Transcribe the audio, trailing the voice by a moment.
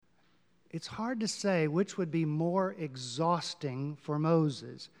it's hard to say which would be more exhausting for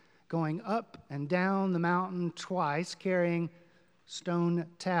Moses, going up and down the mountain twice carrying stone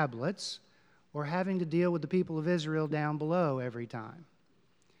tablets, or having to deal with the people of Israel down below every time.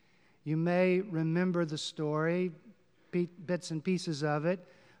 You may remember the story, bits and pieces of it,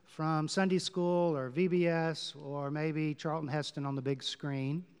 from Sunday school or VBS or maybe Charlton Heston on the big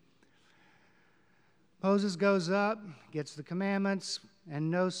screen. Moses goes up, gets the commandments, and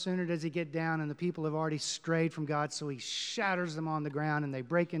no sooner does he get down and the people have already strayed from God, so he shatters them on the ground and they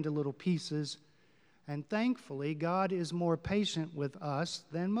break into little pieces. And thankfully, God is more patient with us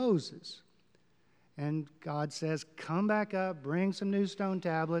than Moses. And God says, come back up, bring some new stone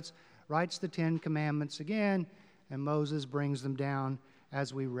tablets, writes the 10 Commandments again, and Moses brings them down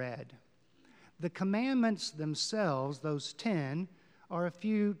as we read. The commandments themselves, those 10, are a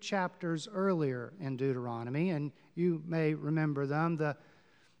few chapters earlier in Deuteronomy, and you may remember them, the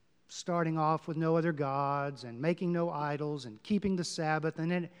starting off with no other gods and making no idols and keeping the Sabbath,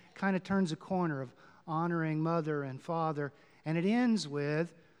 and then it kind of turns a corner of honoring mother and father, and it ends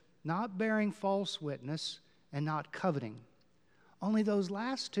with not bearing false witness and not coveting. Only those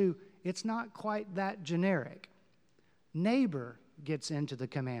last two, it's not quite that generic. Neighbor gets into the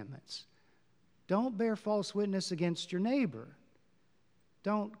commandments. Don't bear false witness against your neighbor.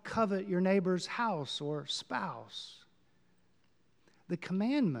 Don't covet your neighbor's house or spouse. The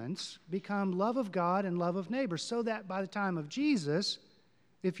commandments become love of God and love of neighbor, so that by the time of Jesus,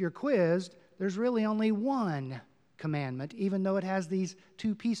 if you're quizzed, there's really only one commandment, even though it has these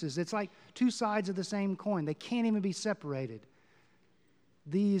two pieces. It's like two sides of the same coin. They can't even be separated.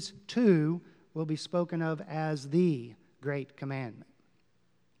 These two will be spoken of as the great commandment.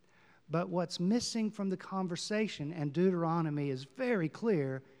 But what's missing from the conversation, and Deuteronomy is very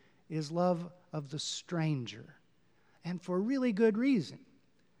clear, is love of the stranger. And for really good reason.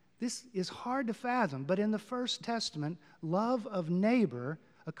 This is hard to fathom, but in the First Testament, love of neighbor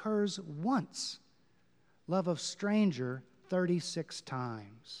occurs once. Love of stranger 36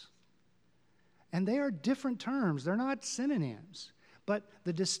 times. And they are different terms. They're not synonyms. But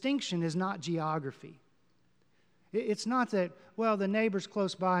the distinction is not geography. It's not that, well, the neighbor's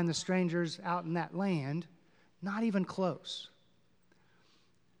close by and the stranger's out in that land. Not even close.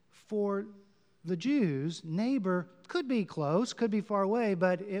 For the Jews, neighbor could be close, could be far away,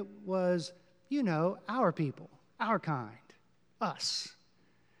 but it was, our people, our kind, us.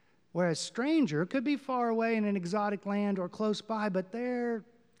 Whereas stranger could be far away in an exotic land or close by, but they're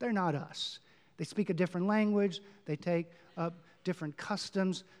not us. They speak a different language. They take up different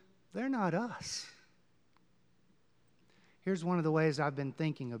customs. They're not us. Here's one of the ways I've been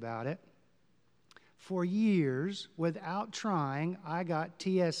thinking about it. For years, without trying, I got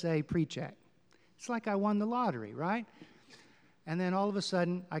TSA PreCheck. It's like I won the lottery, right? And then all of a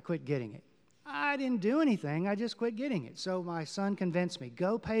sudden, I quit getting it. I didn't do anything. I just quit getting it. So my son convinced me,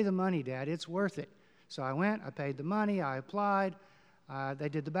 go pay the money, Dad. It's worth it. So I went. I paid the money. I applied. They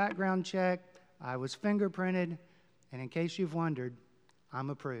did the background check. I was fingerprinted. And in case you've wondered,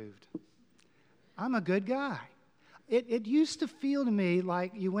 I'm approved. I'm a good guy. It used to feel to me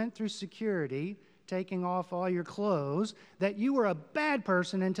like you went through security, taking off all your clothes, that you were a bad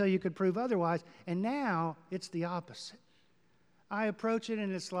person until you could prove otherwise. And now it's the opposite. I approach it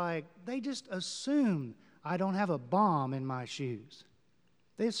and it's like they just assume I don't have a bomb in my shoes.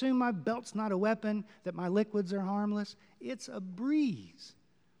 They assume my belt's not a weapon, that my liquids are harmless. It's a breeze.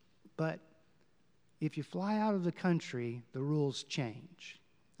 But if you fly out of the country, the rules change.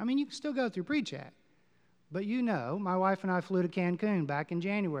 I mean, you can still go through PreCheck. But my wife and I flew to Cancun back in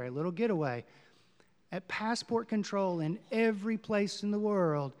January, a little getaway. At passport control in every place in the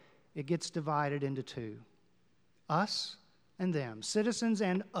world, it gets divided into two. Us and them, citizens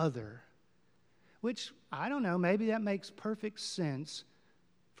and other. Which, I don't know, maybe that makes perfect sense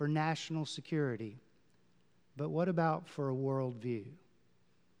for national security. But what about for a worldview?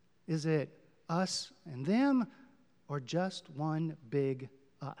 Is it us and them, or just one big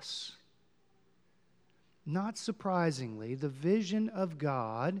us? Not surprisingly, the vision of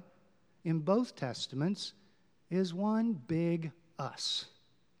God in both Testaments is one big us.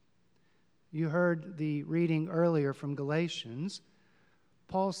 You heard the reading earlier from Galatians.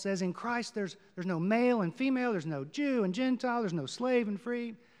 Paul says in Christ there's no male and female, there's no Jew and Gentile, there's no slave and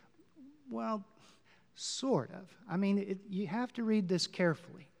free. Well, sort of. I mean, you have to read this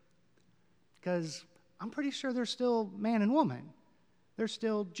carefully because I'm pretty sure there's still man and woman. There's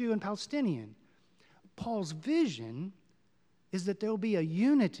still Jew and Palestinian. Paul's vision is that there will be a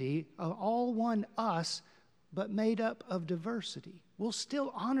unity of all one us, but made up of diversity. We'll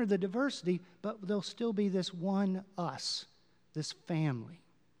still honor the diversity, but there'll still be this one us, this family.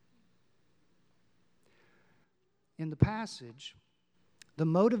 in the passage, the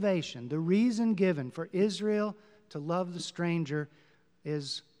motivation, the reason given for Israel to love the stranger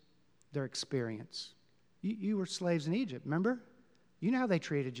is their experience. You were slaves in Egypt, remember? You know how they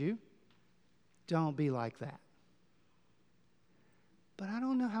treated you. Don't be like that. But I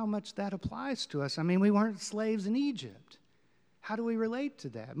don't know how much that applies to us. I mean, we weren't slaves in Egypt. How do we relate to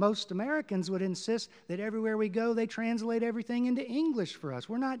that? Most Americans would insist that everywhere we go, they translate everything into English for us.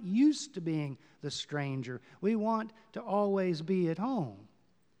 We're not used to being the stranger. We want to always be at home.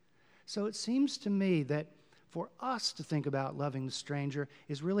 So it seems to me that for us to think about loving the stranger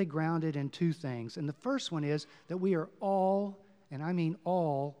is really grounded in two things. And the first one is that we are all, and I mean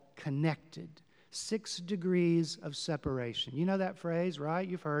all, connected. 6 degrees of separation. You know that phrase, right?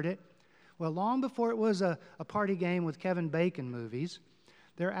 You've heard it. Well, long before it was a party game with Kevin Bacon movies,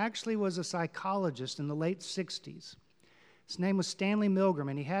 there actually was a psychologist in the late 60s. His name was Stanley Milgram,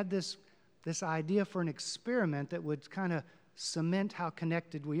 and he had this idea for an experiment that would kind of cement how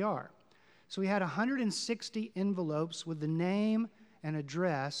connected we are. So he had 160 envelopes with the name and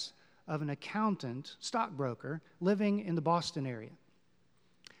address of an accountant, stockbroker, living in the Boston area.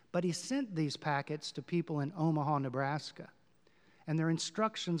 But he sent these packets to people in Omaha, Nebraska. And their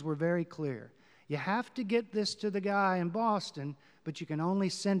instructions were very clear. You have to get this to the guy in Boston, but you can only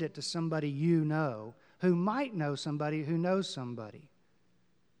send it to somebody you know, who might know somebody who knows somebody.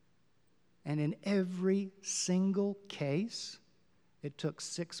 And in every single case, it took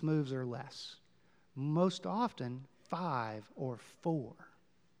 6 moves or less. Most often, 5 or 4.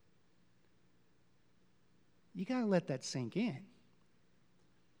 You got to let that sink in.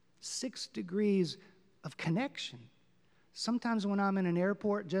 6 degrees of connection. Sometimes when I'm in an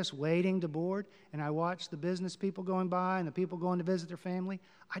airport just waiting to board and I watch the business people going by and the people going to visit their family,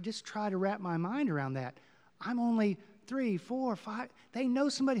 I just try to wrap my mind around that. I'm only 3, 4, 5. They know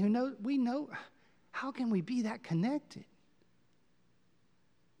somebody who knows. We know. How can we be that connected?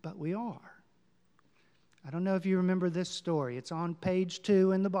 But we are. I don't know if you remember this story. It's on page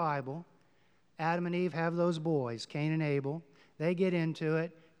 2 in the Bible. Adam and Eve have those boys, Cain and Abel. They get into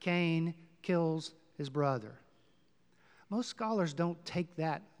it. Cain kills his brother. Most scholars don't take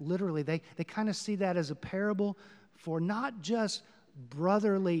that literally. They kind of see that as a parable for not just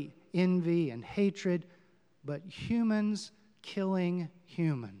brotherly envy and hatred, but humans killing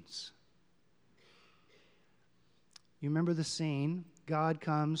humans. You remember the scene? God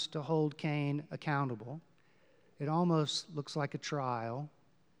comes to hold Cain accountable. It almost looks like a trial.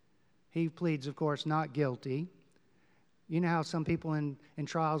 He pleads, of course, not guilty. You know how some people in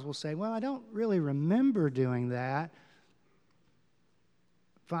trials will say, well, I don't really remember doing that.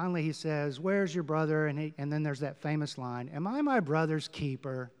 Finally, he says, where's your brother? And then there's that famous line, am I my brother's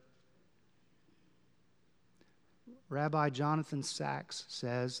keeper? Rabbi Jonathan Sacks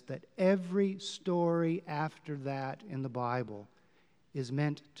says that every story after that in the Bible is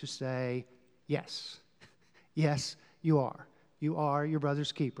meant to say, yes, yes, you are. You are your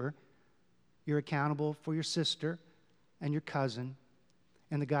brother's keeper. You're accountable for your sister and your cousin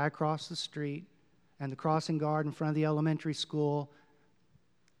and the guy across the street and the crossing guard in front of the elementary school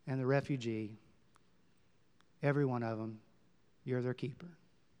and the refugee. Every one of them, you're their keeper.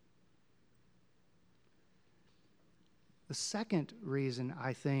 The second reason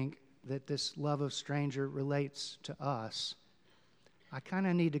I think that this love of stranger relates to us, I kind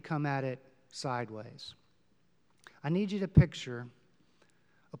of need to come at it sideways. I need you to picture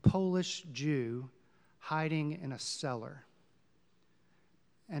a Polish Jew hiding in a cellar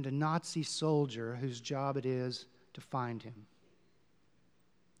and a Nazi soldier whose job it is to find him.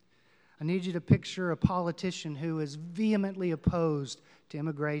 I need you to picture a politician who is vehemently opposed to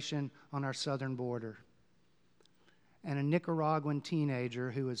immigration on our southern border, and a Nicaraguan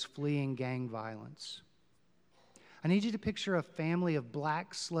teenager who is fleeing gang violence. I need you to picture a family of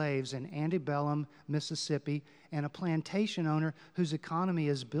black slaves in antebellum Mississippi and a plantation owner whose economy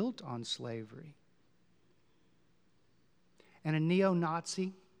is built on slavery. And a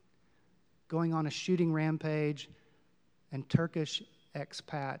neo-Nazi going on a shooting rampage and Turkish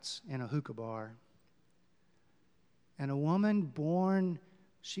expats in a hookah bar. And a woman born,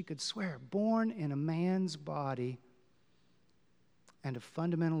 she could swear, born in a man's body, and a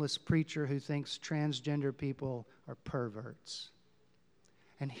fundamentalist preacher who thinks transgender people are perverts.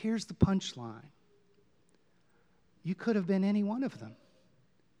 And here's the punchline. You could have been any one of them.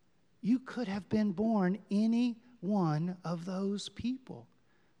 You could have been born any one of those people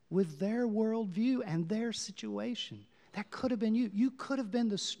with their worldview and their situation. That could have been you. You could have been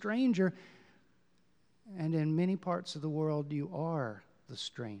the stranger, and in many parts of the world, you are the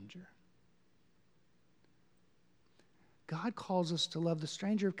stranger. God calls us to love the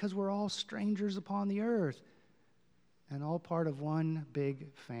stranger because we're all strangers upon the earth. and all part of one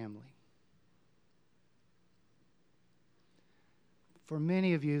big family. For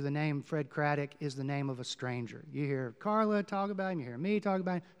many of you, the name Fred Craddock is the name of a stranger. You hear Carla talk about him, you hear me talk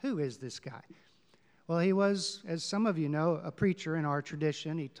about him. Who is this guy? Well, he was, as some of you know, a preacher in our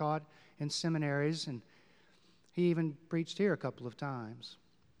tradition. He taught in seminaries, and he even preached here a couple of times.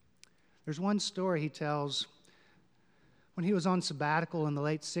 There's one story he tells when he was on sabbatical in the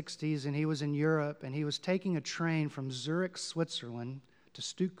late 60s, and he was in Europe, and he was taking a train from Zurich, Switzerland to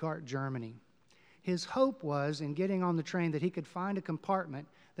Stuttgart, Germany. His hope was, in getting on the train, that he could find a compartment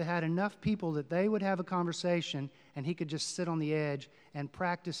that had enough people that they would have a conversation and he could just sit on the edge and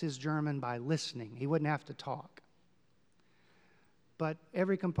practice his German by listening. He wouldn't have to talk. But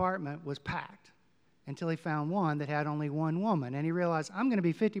every compartment was packed until he found one that had only one woman. And he realized, I'm going to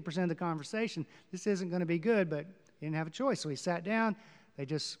be 50% of the conversation. This isn't going to be good, but he didn't have a choice. So he sat down. They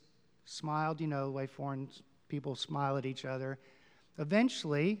just smiled, the way foreign people smile at each other.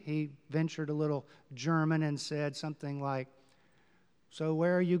 Eventually, he ventured a little German and said something like, "So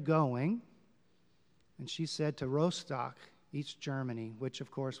where are you going?" And she said, "To Rostock, East Germany," which of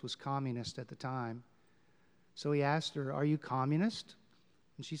course was communist at the time. So he asked her, "Are you communist?"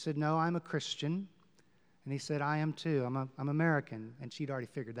 And she said, "No, I'm a Christian." And he said, "I am too. I'm American." And she'd already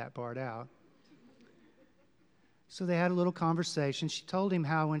figured that part out. So they had a little conversation. She told him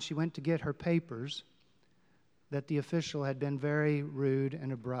how when she went to get her papers, that the official had been very rude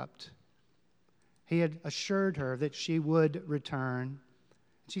and abrupt. He had assured her that she would return.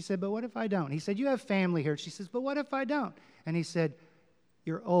 She said, "But what if I don't?" He said, "You have family here." She says, "But what if I don't?" And he said,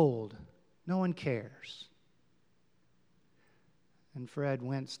 "You're old. No one cares." And Fred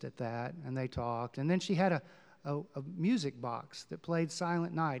winced at that, and they talked. And then she had a music box that played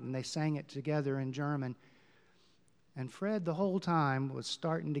Silent Night, and they sang it together in German. And Fred, the whole time, was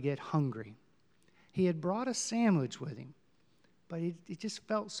starting to get hungry. He had brought a sandwich with him, but it just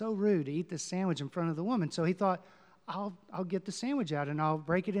felt so rude to eat the sandwich in front of the woman. So he thought, I'll get the sandwich out and I'll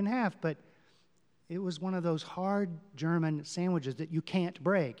break it in half. But it was one of those hard German sandwiches that you can't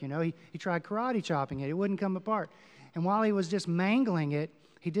break. He tried karate chopping it. It wouldn't come apart. And while he was just mangling it,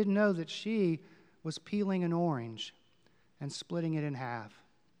 he didn't know that she was peeling an orange and splitting it in half.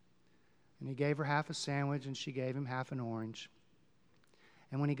 And he gave her half a sandwich and she gave him half an orange.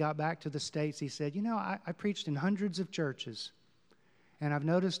 And when he got back to the States, he said, I preached in hundreds of churches, and I've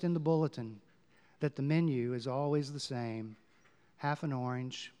noticed in the bulletin that the menu is always the same: half an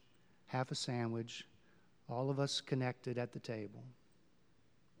orange, half a sandwich, all of us connected at the table.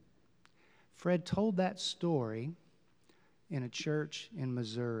 Fred told that story in a church in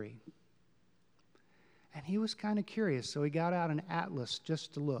Missouri. And he was kind of curious, so he got out an atlas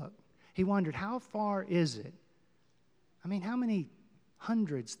just to look. He wondered, how far is it? How many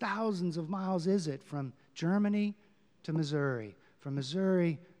hundreds, thousands of miles is it from Germany to Missouri, from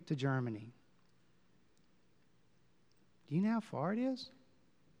Missouri to Germany? Do you know how far it is?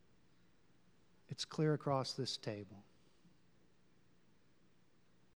 It's clear across this table.